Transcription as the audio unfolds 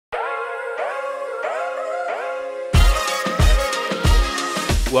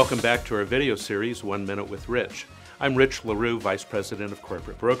Welcome back to our video series, 1 Minute with Rich. I'm Rich LaRue, Vice President of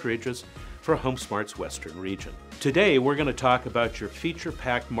Corporate Brokerages for HomeSmart's Western region. Today, we're going to talk about your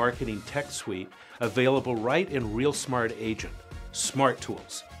feature-packed marketing tech suite available right in Real Smart Agent,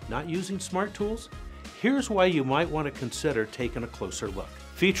 SmartTools. Not using SmartTools? Here's why you might want to consider taking a closer look.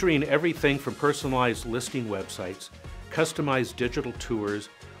 Featuring everything from personalized listing websites, customized digital tours,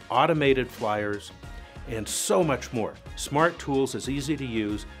 automated flyers, and so much more. SmartTools is easy to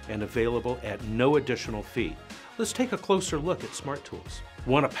use and available at no additional fee. Let's take a closer look at SmartTools.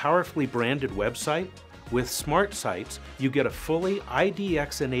 Want a powerfully branded website? With Smart Sites, you get a fully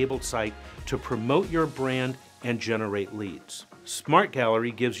IDX-enabled site to promote your brand and generate leads. Smart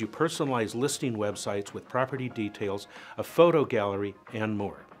Gallery gives you personalized listing websites with property details, a photo gallery, and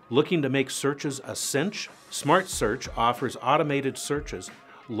more. Looking to make searches a cinch? Smart Search offers automated searches,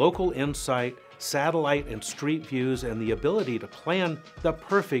 local insight, satellite and street views, and the ability to plan the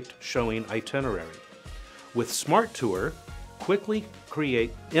perfect showing itinerary. With Smart Tour, quickly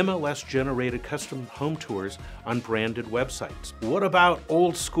create MLS-generated custom home tours on branded websites. What about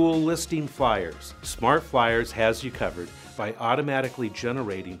old school listing flyers? Smart Flyers has you covered by automatically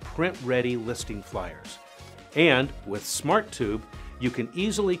generating print-ready listing flyers. And with SmartTube, you can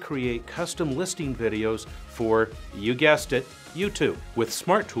easily create custom listing videos for, you guessed it, YouTube. With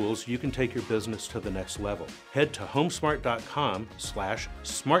SmartTools, you can take your business to the next level. Head to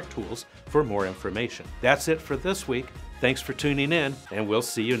homesmart.com/smarttools for more information. That's it for this week. Thanks for tuning in, and we'll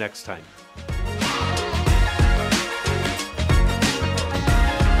see you next time.